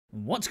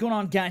What's going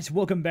on, guys?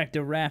 Welcome back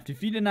to Raft.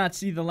 If you did not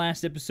see the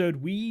last episode,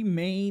 we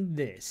made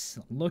this.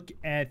 Look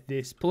at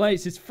this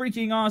place. It's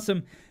freaking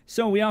awesome.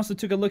 So we also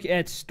took a look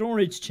at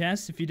storage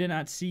chests. If you did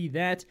not see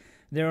that,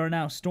 there are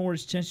now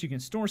storage chests you can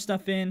store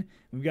stuff in.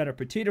 We've got our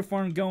potato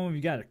farm going.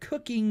 We've got our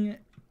cooking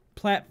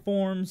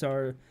platforms,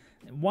 our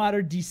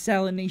water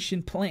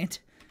desalination plant.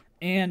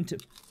 And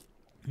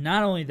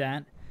not only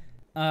that,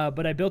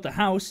 but I built a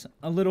house,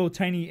 a little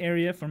tiny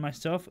area for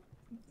myself.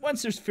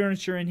 Once there's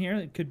furniture in here,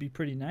 it could be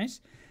pretty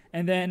nice.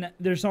 And then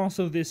there's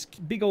also this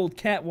big old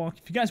catwalk.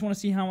 If you guys want to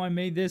see how I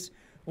made this,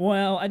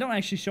 well, I don't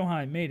actually show how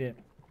I made it,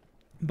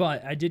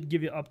 but I did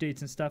give you updates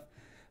and stuff.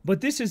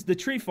 But this is the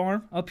tree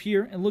farm up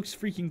here. It looks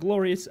freaking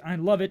glorious. I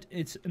love it.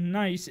 It's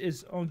nice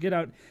as all get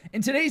out.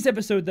 In today's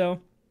episode, though,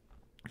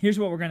 here's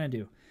what we're going to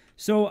do.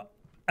 So,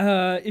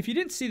 if you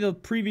didn't see the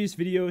previous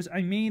videos,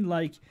 I made,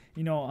 like,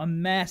 you know, a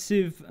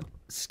massive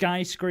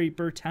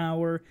skyscraper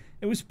tower.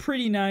 It was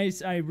pretty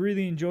nice. I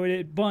really enjoyed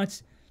it,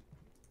 but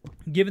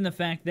given the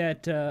fact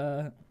that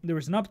there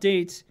was an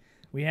update,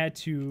 we had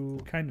to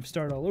kind of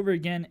start all over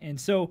again. And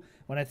so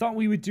what I thought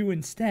we would do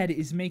instead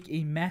is make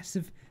a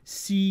massive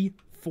sea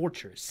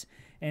fortress.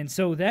 And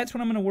so that's what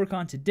I'm going to work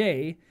on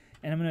today.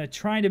 And I'm going to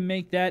try to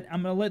make that.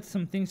 I'm going to let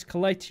some things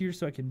collect here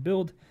so I can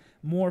build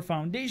more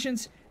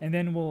foundations. And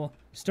then we'll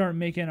start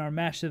making our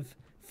massive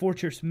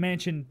fortress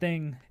mansion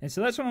thing. And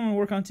so that's what I'm going to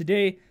work on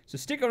today. So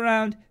stick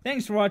around.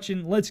 Thanks for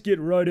watching. Let's get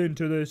right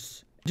into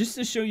this. Just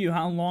to show you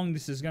how long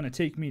this is going to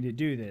take me to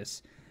do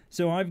this.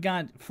 So I've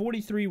got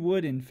 43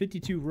 wood and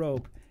 52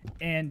 rope,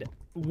 and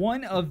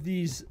one of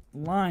these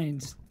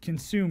lines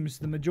consumes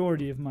the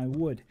majority of my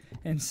wood.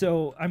 And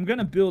so I'm going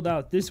to build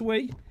out this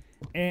way,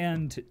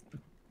 and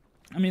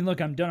I mean,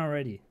 look, I'm done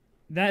already.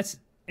 That's,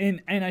 and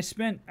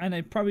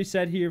I probably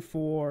sat here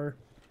for,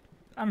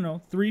 I don't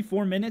know,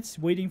 3-4 minutes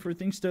waiting for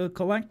things to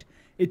collect.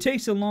 It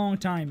takes a long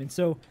time, and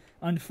so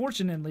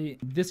unfortunately,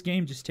 this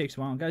game just takes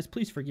a while. Guys,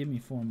 please forgive me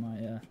for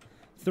my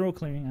throat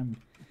clearing.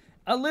 I'm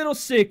a little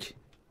sick,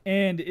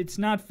 and it's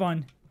not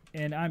fun.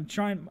 And I'm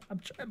trying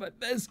my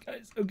best,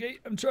 guys. Okay,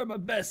 I'm trying my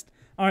best.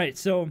 All right,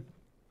 so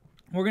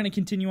we're gonna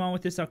continue on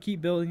with this. I'll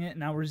keep building it,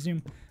 and I'll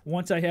resume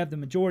once I have the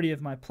majority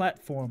of my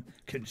platform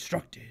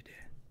constructed.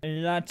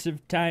 Lots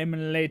of time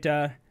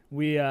later,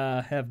 we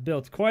have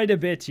built quite a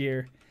bit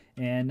here,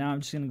 and now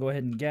I'm just gonna go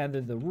ahead and gather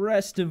the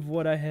rest of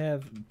what I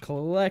have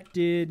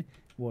collected,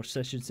 or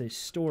I should say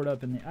stored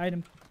up in the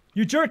item.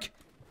 You jerk!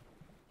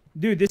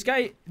 Dude, this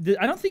guy,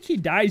 I don't think he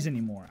dies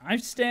anymore.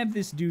 I've stabbed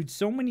this dude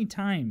so many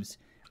times.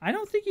 I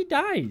don't think he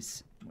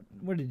dies.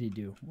 What did he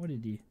do? What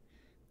did he...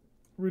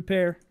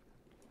 Repair.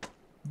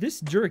 This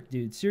jerk,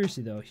 dude,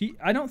 seriously, though.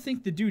 I don't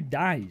think the dude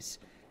dies.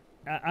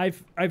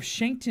 I've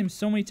shanked him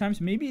so many times.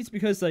 Maybe it's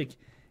because, like,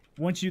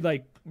 once you,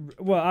 like...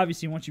 Well,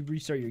 obviously, once you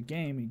restart your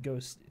game, it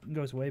goes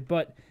away.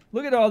 But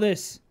look at all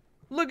this.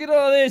 Look at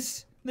all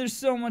this. There's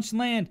so much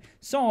land.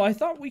 So, I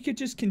thought we could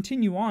just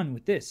continue on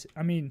with this.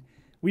 I mean...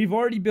 We've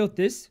already built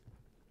this,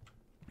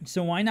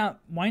 so why not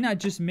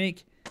just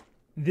make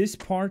this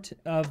part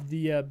of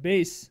the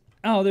base?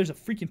 Oh, there's a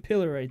freaking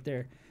pillar right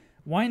there.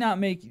 Why not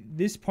make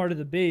this part of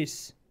the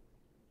base?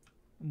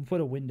 We'll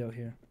put a window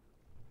here.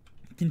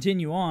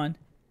 Continue on,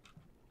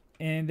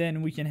 and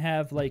then we can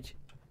have, like,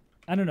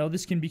 I don't know,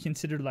 this can be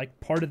considered like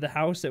part of the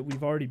house that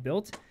we've already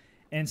built.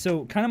 And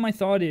so kind of my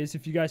thought is,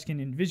 if you guys can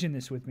envision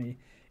this with me,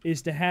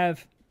 is to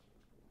have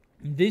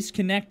this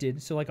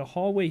connected, so like a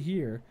hallway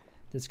here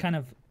that's kind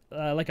of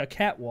like a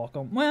catwalk.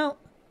 Well,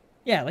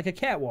 yeah, like a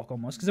catwalk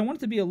almost, because I want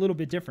it to be a little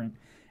bit different.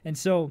 And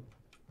so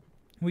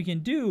we can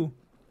do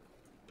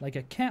like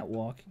a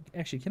catwalk.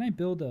 Actually, can I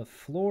build a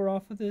floor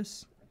off of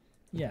this?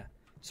 Yeah.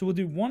 So we'll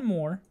do one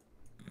more.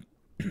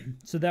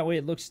 So that way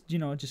it looks, you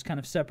know, just kind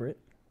of separate.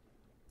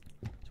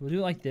 So we'll do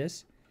it like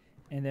this.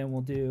 And then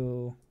we'll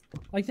do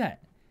like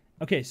that.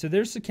 Okay, so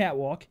there's the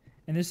catwalk.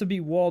 And this will be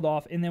walled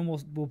off. And then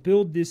we'll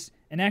build this.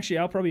 And actually,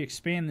 I'll probably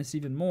expand this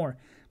even more.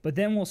 But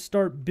then we'll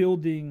start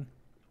building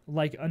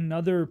like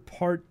another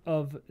part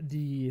of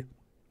the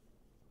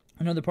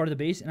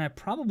base, and I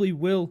probably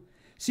will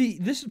see.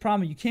 This is the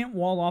problem: you can't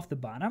wall off the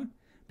bottom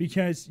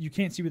because you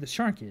can't see where the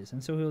shark is,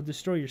 and so he'll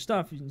destroy your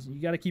stuff.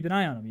 You got to keep an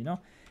eye on him, you know.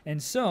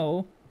 And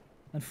so,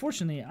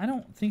 unfortunately, I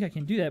don't think I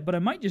can do that, but I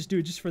might just do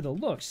it just for the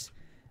looks.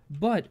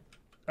 But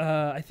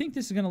I think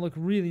this is gonna look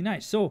really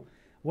nice. So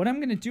what I'm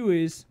gonna do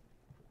is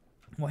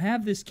we'll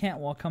have this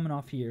catwalk coming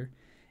off here,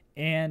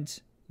 and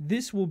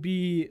this will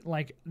be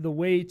like the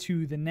way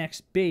to the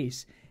next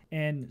base.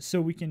 And so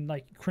we can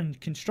like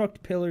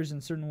construct pillars in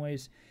certain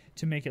ways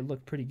to make it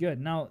look pretty good.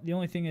 Now, the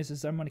only thing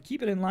is I'm going to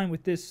keep it in line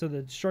with this so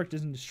the shark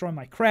doesn't destroy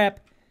my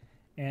crap.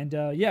 And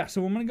yeah,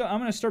 so I'm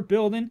going to start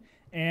building,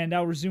 and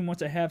I'll resume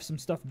once I have some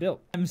stuff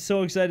built. I'm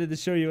so excited to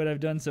show you what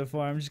I've done so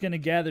far. I'm just going to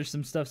gather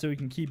some stuff so we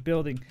can keep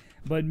building.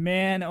 But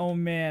man, oh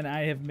man,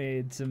 I have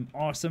made some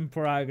awesome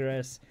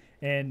progress.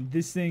 And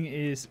this thing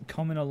is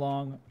coming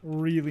along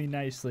really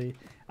nicely.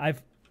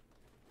 I've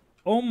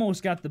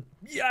almost got the...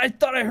 Yeah, I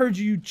thought I heard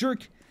you, you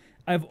jerk.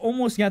 I've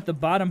almost got the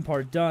bottom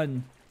part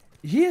done.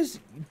 He has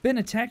been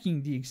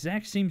attacking the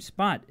exact same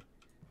spot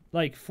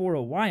like, for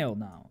a while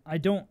now. I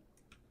don't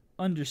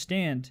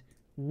understand.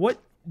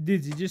 What?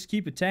 Did he just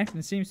keep attacking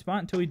the same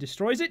spot until he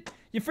destroys it?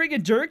 You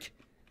freaking jerk!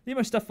 Leave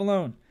my stuff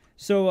alone.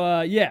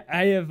 So, yeah,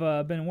 I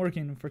have been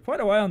working for quite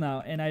a while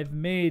now, and I've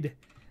made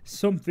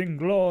something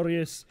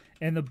glorious.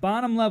 And the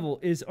bottom level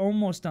is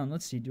almost done.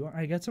 Let's see.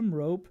 I got some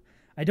rope.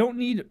 I don't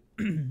need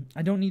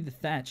I don't need the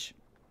thatch,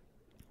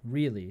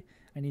 really.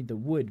 I need the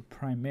wood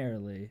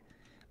primarily.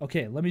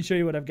 Okay, let me show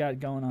you what I've got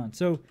going on.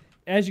 So,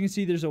 as you can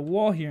see, there's a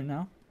wall here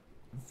now,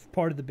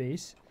 part of the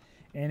base.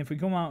 And if we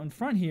come out in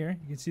front here,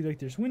 you can see like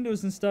there's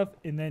windows and stuff.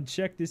 And then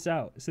check this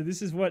out. So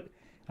this is what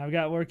I've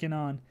got working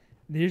on.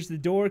 Here's the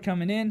door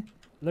coming in.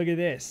 Look at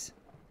this.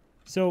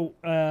 So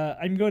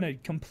I'm going to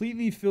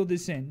completely fill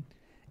this in.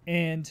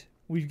 And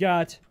we've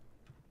got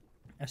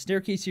a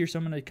staircase here. So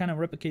I'm going to kind of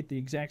replicate the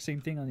exact same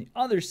thing on the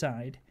other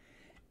side.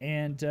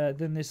 And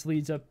then this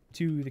leads up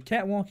to the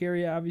catwalk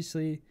area,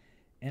 obviously.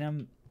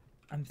 And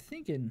I'm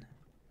thinking,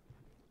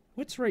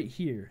 what's right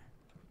here?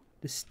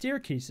 The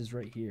staircase is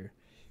right here.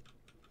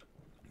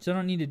 So I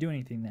don't need to do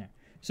anything there.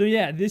 So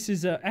yeah, this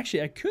is,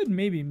 actually I could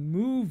maybe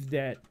move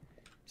that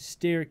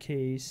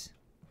staircase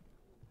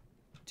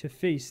to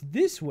face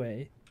this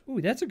way.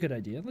 Ooh, that's a good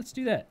idea. Let's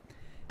do that.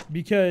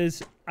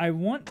 Because I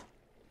want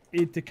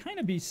it to kind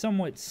of be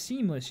somewhat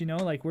seamless, you know,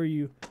 like where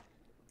you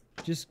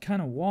just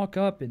kind of walk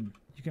up and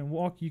you can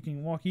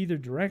walk either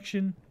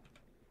direction.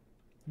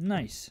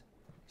 Nice.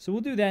 So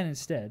we'll do that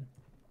instead.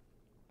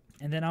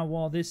 And then I'll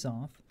wall this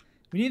off.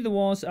 We need the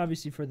walls,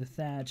 obviously, for the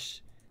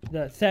thatch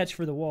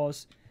for the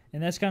walls.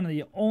 And that's kind of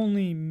the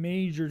only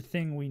major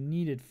thing we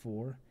need it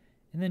for.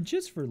 And then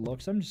just for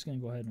looks, I'm just going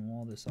to go ahead and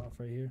wall this off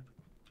right here.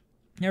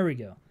 There we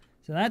go.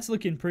 So that's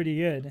looking pretty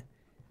good.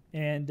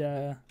 And,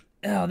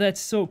 oh,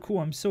 that's so cool.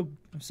 I'm so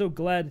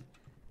glad.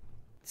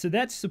 So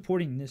that's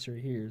supporting this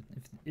right here.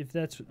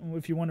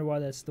 If you wonder why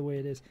that's the way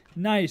it is.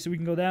 Nice. So we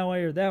can go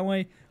that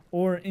way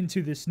or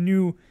into this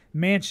new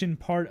mansion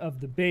part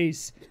of the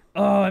base.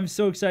 Oh, I'm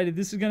so excited.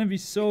 This is going to be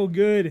so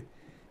good.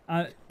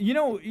 I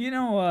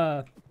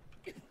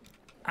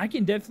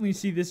can definitely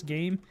see this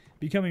game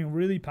becoming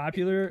really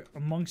popular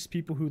amongst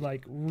people who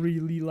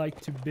really like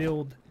to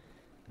build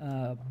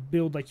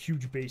like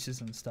huge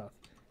bases and stuff.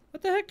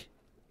 What the heck?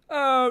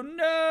 Oh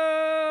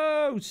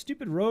no!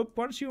 Stupid rope.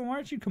 Why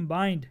aren't you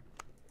combined?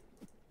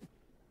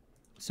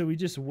 So we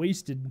just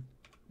wasted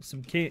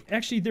some cane.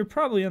 Actually, they're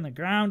probably on the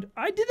ground.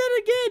 I did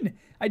that again.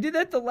 I did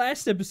that the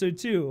last episode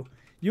too.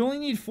 You only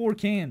need 4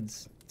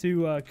 cans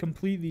to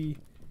completely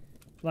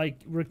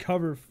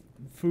recover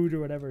food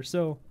or whatever.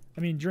 So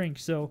drink.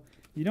 So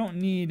you don't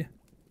need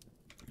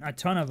a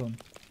ton of them.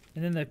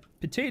 And then the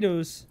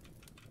potatoes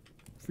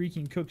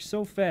freaking cook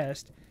so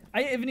fast.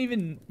 I haven't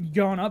even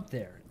gone up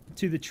there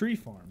to the tree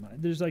farm.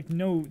 There's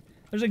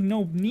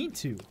no need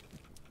to.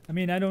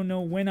 I don't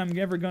know when I'm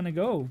ever gonna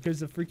go because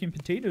the freaking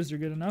potatoes are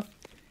good enough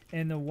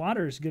and the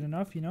water is good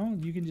enough. You know,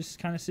 you can just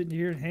kind of sit in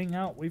here and hang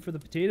out, wait for the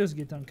potatoes to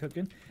get done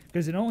cooking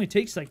because it only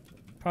takes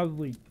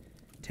probably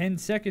 10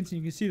 seconds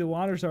and you can see the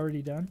water's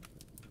already done.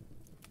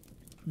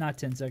 Not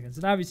 10 seconds.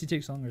 It obviously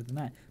takes longer than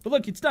that. But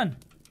look, it's done.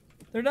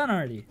 They're done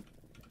already.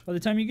 By the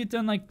time you get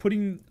done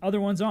putting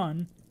other ones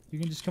on, you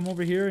can just come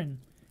over here and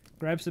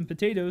grab some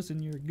potatoes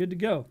and you're good to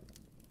go.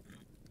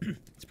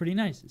 It's pretty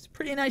nice. It's a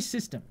pretty nice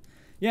system.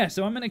 Yeah,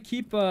 so I'm going to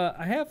keep,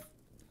 I have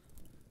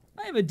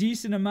a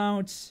decent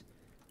amount.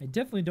 I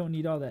definitely don't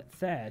need all that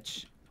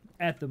thatch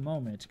at the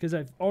moment because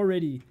I've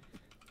already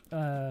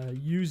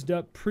used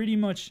up pretty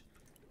much,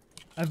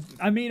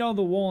 I made all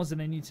the walls that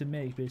I need to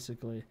make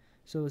basically.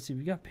 So let's see,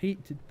 we got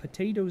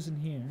potatoes in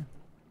here.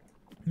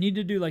 Need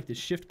to do the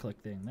shift click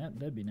thing.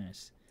 That'd be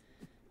nice.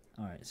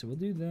 All right, so we'll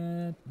do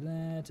that,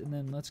 and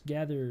then let's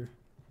gather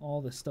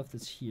all the stuff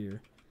that's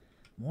here.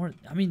 More,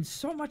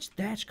 so much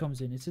thatch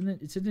comes in. It's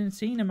an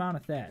insane amount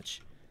of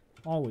thatch.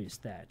 Always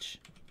thatch.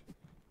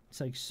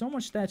 It's so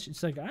much thatch.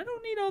 It's I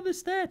don't need all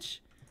this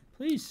thatch.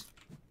 Please,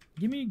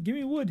 give me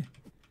wood.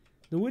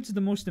 The wood's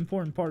the most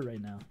important part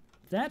right now.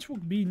 Thatch will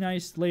be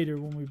nice later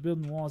when we're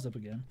building walls up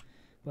again.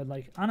 But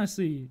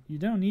honestly, you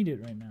don't need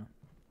it right now.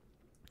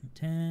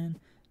 10.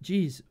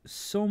 Jeez,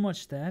 so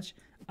much thatch.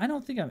 I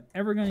don't think I'm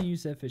ever going to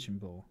use that fishing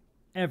bowl.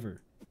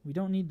 Ever. We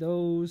don't need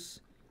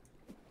those.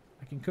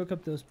 I can cook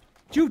up those.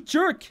 You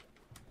jerk!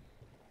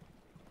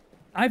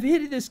 I've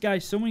hit this guy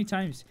so many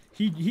times.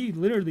 He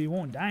literally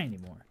won't die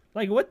anymore.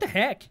 What the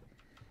heck?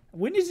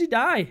 When does he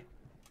die?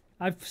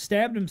 I've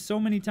stabbed him so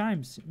many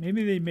times.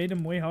 Maybe they made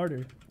him way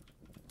harder.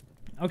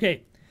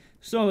 Okay,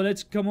 so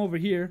let's come over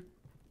here.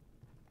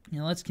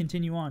 And let's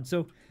continue on.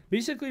 So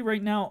basically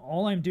right now,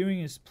 all I'm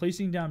doing is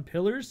placing down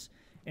pillars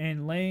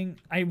and laying.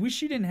 I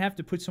wish you didn't have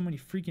to put so many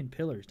freaking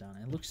pillars down.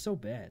 It looks so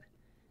bad.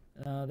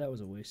 That was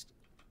a waste.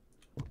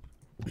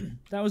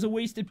 That was a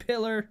wasted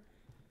pillar.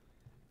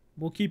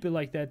 We'll keep it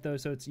like that though,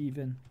 so it's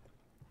even.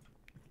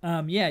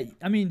 Yeah,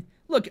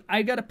 look,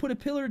 I gotta put a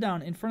pillar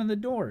down in front of the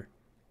door.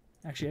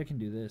 Actually, I can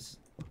do this.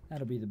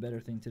 That'll be the better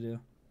thing to do.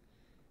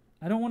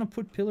 I don't want to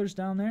put pillars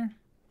down there.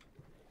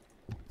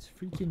 It's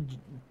freaking.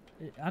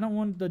 I don't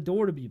want the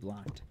door to be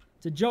blocked.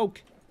 It's a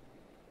joke.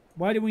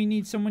 Why do we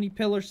need so many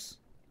pillars?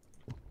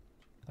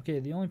 Okay,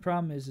 the only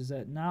problem is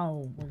that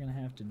now we're gonna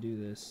have to do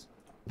this.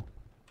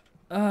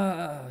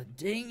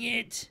 Dang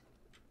it!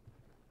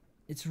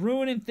 It's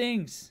ruining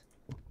things.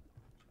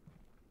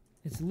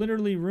 It's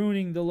literally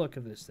ruining the look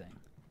of this thing.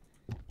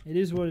 It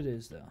is what it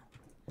is, though.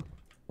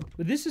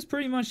 But this is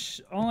pretty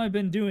much all I've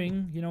been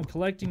doing, you know,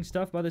 collecting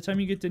stuff. By the time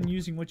you get done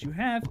using what you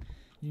have,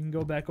 you can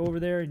go back over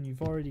there and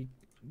you've already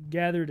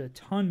gathered a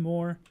ton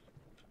more.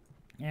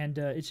 And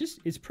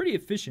it's pretty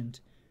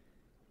efficient.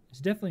 It's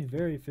definitely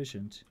very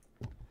efficient.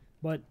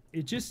 But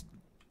it just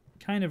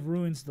kind of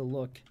ruins the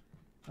look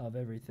of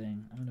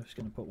everything. I'm just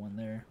going to put one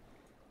there.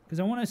 Because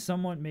I want to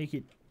somewhat make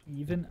it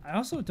even. I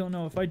also don't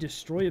know if I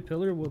destroy a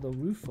pillar, will the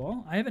roof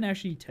fall? I haven't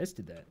actually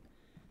tested that.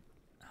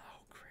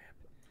 Oh, crap.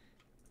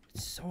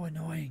 It's so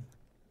annoying.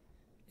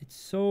 It's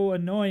so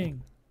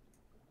annoying.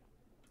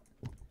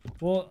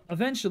 Well,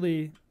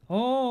 eventually...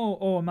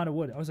 Oh, I'm out of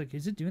wood. I was like,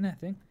 is it doing that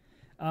thing?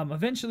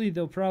 Eventually,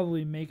 they'll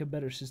probably make a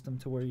better system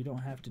to where you don't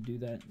have to do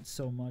that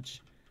so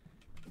much.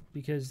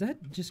 Because that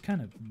just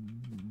kind of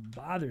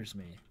bothers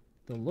me.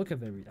 The look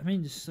of everything. I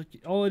mean, just like,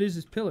 all it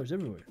is pillars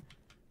everywhere.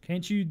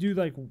 Can't you do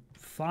like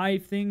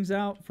 5 things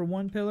out for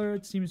one pillar?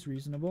 It seems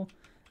reasonable.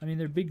 I mean,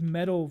 they're big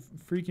metal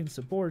freaking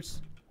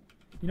supports.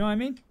 You know what I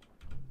mean?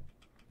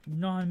 You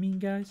know what I mean,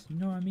 guys? You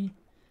know what I mean?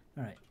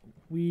 Alright.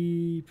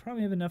 We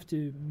probably have enough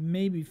to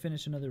maybe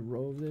finish another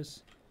row of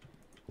this.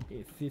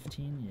 Okay,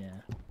 15,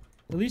 yeah.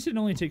 At least it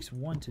only takes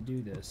 1 to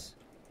do this.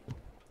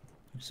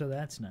 So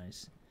that's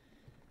nice.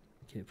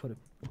 Okay, put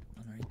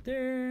one right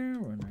there,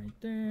 one right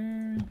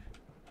there.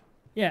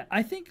 Yeah,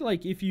 I think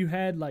like if you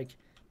had like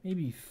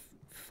maybe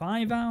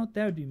 5 out,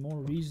 that would be more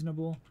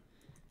reasonable.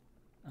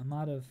 I'm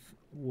out of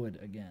wood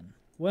again.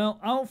 Well,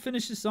 I'll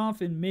finish this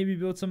off and maybe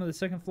build some of the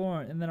second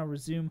floor, and then I'll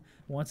resume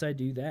once I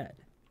do that.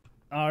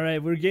 All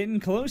right, we're getting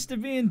close to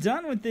being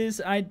done with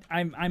this. I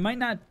might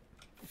not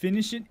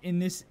finish it in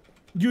this.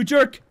 You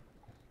jerk!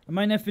 I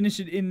might not finish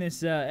it in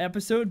this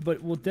episode,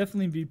 but we'll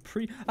definitely be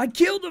I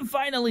killed him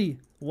finally!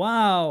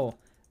 Wow.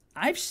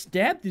 I've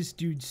stabbed this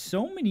dude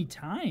so many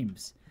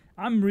times.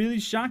 I'm really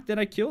shocked that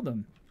I killed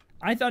him.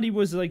 I thought he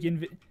was like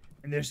and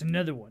there's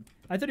another one.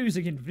 I thought he was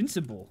like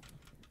invincible.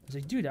 I was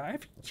like, dude,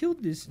 I've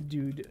killed this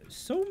dude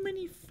so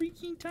many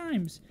freaking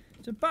times.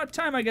 It's about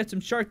time I got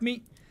some shark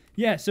meat.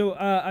 Yeah, so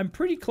I'm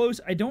pretty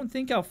close. I don't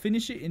think I'll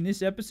finish it in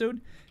this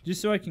episode,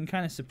 just so I can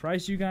kind of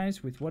surprise you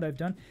guys with what I've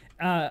done.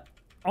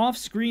 Off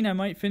screen, I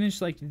might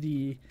finish like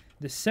the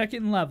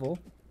second level,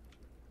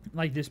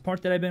 like this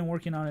part that I've been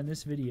working on in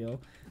this video,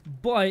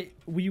 but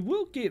we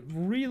will get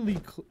really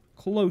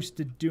close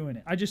to doing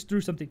it. I just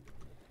threw something.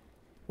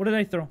 What did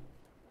I throw?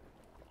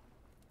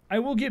 I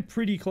will get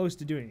pretty close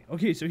to doing it.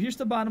 Okay, so here's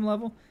the bottom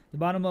level. The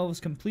bottom level is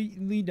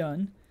completely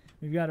done.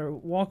 We've got our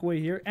walkway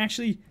here.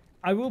 Actually,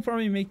 I will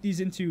probably make these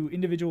into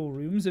individual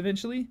rooms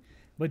eventually,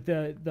 but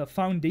the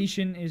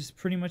foundation is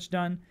pretty much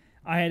done.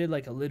 I added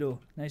like a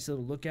nice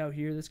little lookout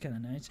here. That's kind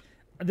of nice.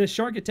 The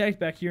shark attacked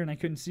back here and I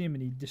couldn't see him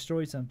and he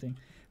destroyed something.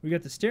 We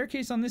got the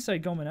staircase on this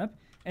side going up,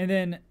 and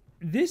then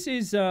this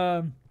is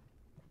this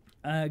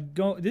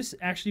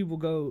actually will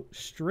go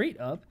straight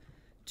up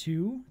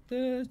to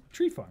the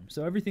tree farm.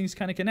 So everything's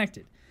kind of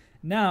connected.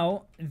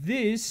 Now,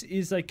 this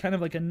is like kind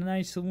of like a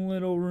nice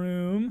little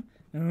room.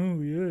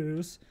 Oh,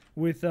 yes.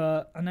 With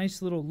a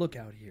nice little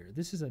lookout here.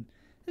 This is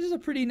a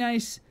pretty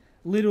nice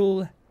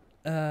little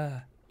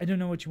I don't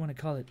know what you want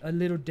to call it. A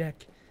little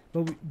deck.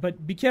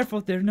 But be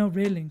careful, there are no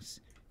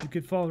railings. You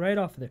could fall right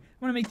off of there.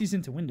 I want to make these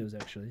into windows,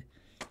 actually.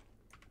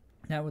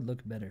 That would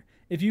look better.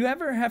 If you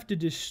ever have to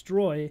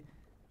destroy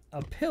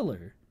a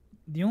pillar,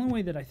 the only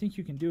way that I think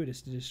you can do it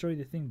is to destroy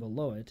the thing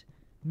below it.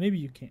 Maybe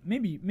you can't.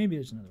 Maybe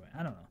there's another way.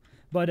 I don't know.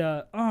 But,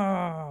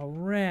 oh,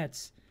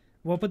 rats.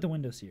 Well, I'll put the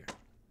windows here.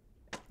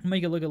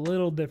 Make it look a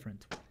little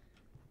different.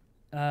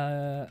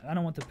 I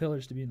don't want the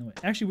pillars to be in the way.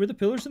 Actually, were the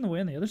pillars in the way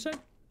on the other side?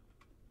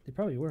 They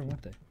probably were,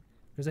 weren't they?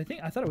 Because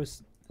I thought it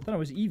was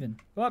even.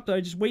 Oh, I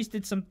just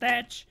wasted some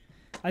thatch.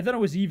 I thought it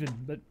was even,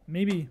 but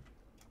maybe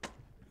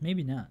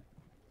not.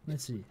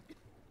 Let's see.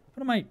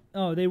 What am I?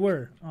 Oh, they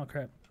were. Oh,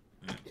 crap.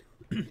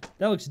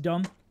 That looks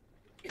dumb.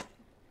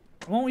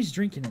 I'm always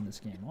drinking in this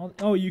game.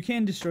 Oh, you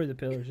can destroy the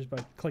pillars just by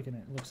clicking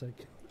it. It looks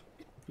like.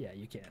 Yeah,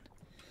 you can.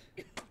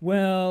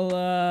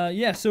 Well,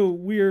 yeah. So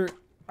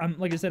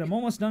like I said, I'm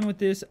almost done with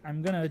this.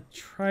 I'm gonna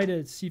try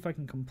to see if I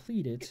can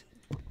complete it.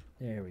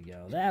 There we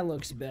go. That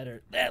looks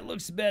better. That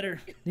looks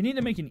better. They need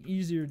to make an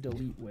easier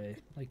delete way.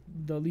 Like,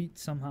 delete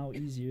somehow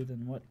easier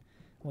than what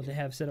they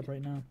have set up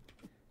right now.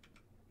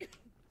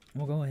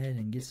 We'll go ahead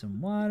and get some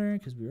water,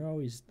 because we're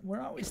always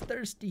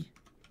thirsty.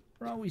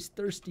 We're always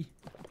thirsty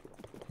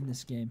in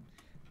this game.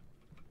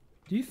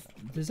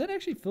 Does that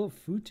actually fill up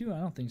food too? I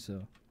don't think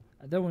so.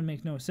 That would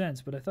make no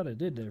sense, but I thought it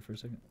did there for a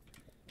second.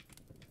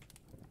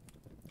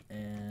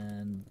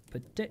 And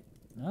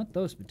not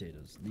those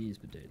potatoes. These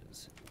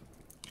potatoes.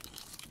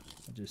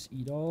 I'll just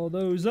eat all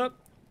those up.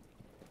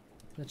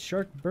 That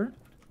shark burnt?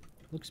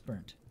 Looks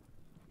burnt.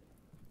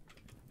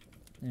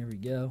 There we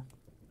go.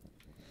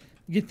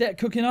 get that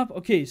cooking up.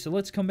 Okay, so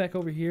let's come back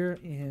over here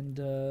and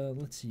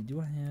let's see.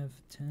 Do I have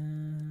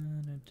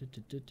 10?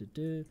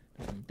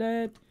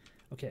 That.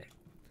 Okay.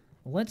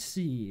 Let's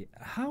see.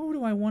 How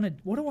do I want to?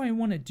 What do I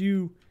want to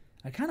do?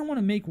 I kind of want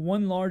to make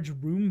one large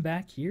room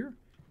back here,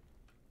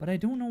 but I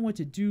don't know what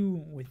to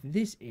do with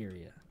this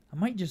area. I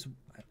might just.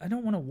 I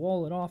don't want to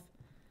wall it off.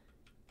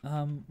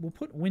 We'll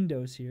put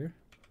windows here,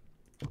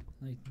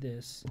 like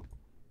this,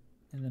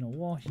 and then a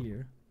wall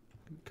here,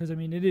 because I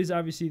mean it is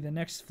obviously the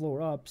next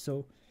floor up,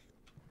 so.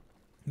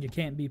 You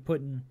can't be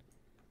putting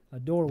a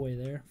doorway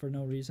there for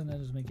no reason. That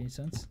doesn't make any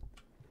sense.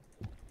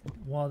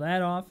 Wall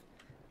that off.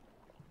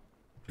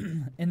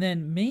 And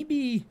then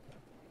maybe...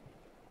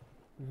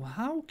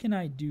 How can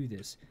I do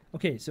this?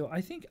 Okay, so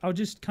I think I'll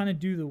just kind of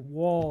do the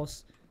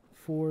walls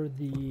for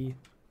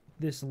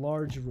this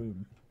large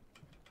room.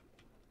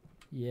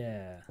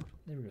 Yeah.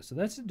 There we go. So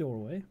that's the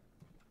doorway.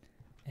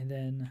 And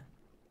then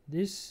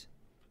this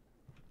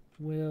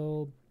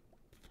will...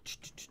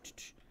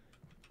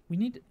 We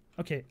need...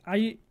 Okay,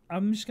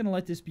 I'm just going to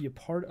let this be a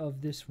part of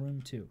this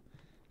room too.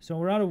 So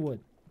we're out of wood.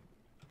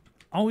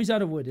 Always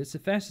out of wood. It's the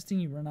fastest thing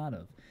you run out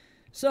of.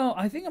 So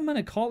I think I'm going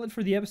to call it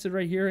for the episode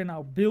right here, and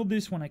I'll build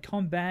this when I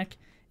come back.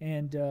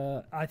 And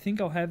I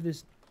think I'll have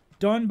this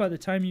done by the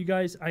time you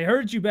guys... I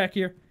heard you back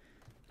here.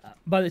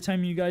 By the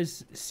time you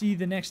guys see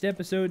the next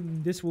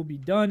episode, this will be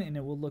done, and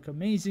it will look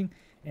amazing.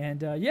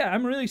 And yeah,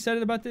 I'm really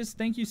excited about this.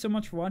 Thank you so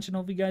much for watching.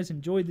 Hope you guys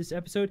enjoyed this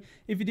episode.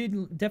 If you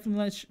did,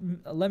 definitely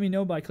let me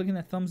know by clicking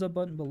that thumbs up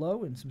button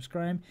below and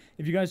subscribe.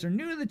 If you guys are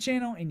new to the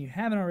channel and you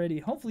haven't already,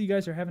 hopefully you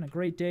guys are having a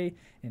great day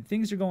and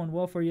things are going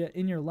well for you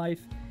in your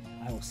life.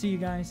 I will see you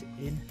guys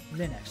in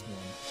the next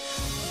one.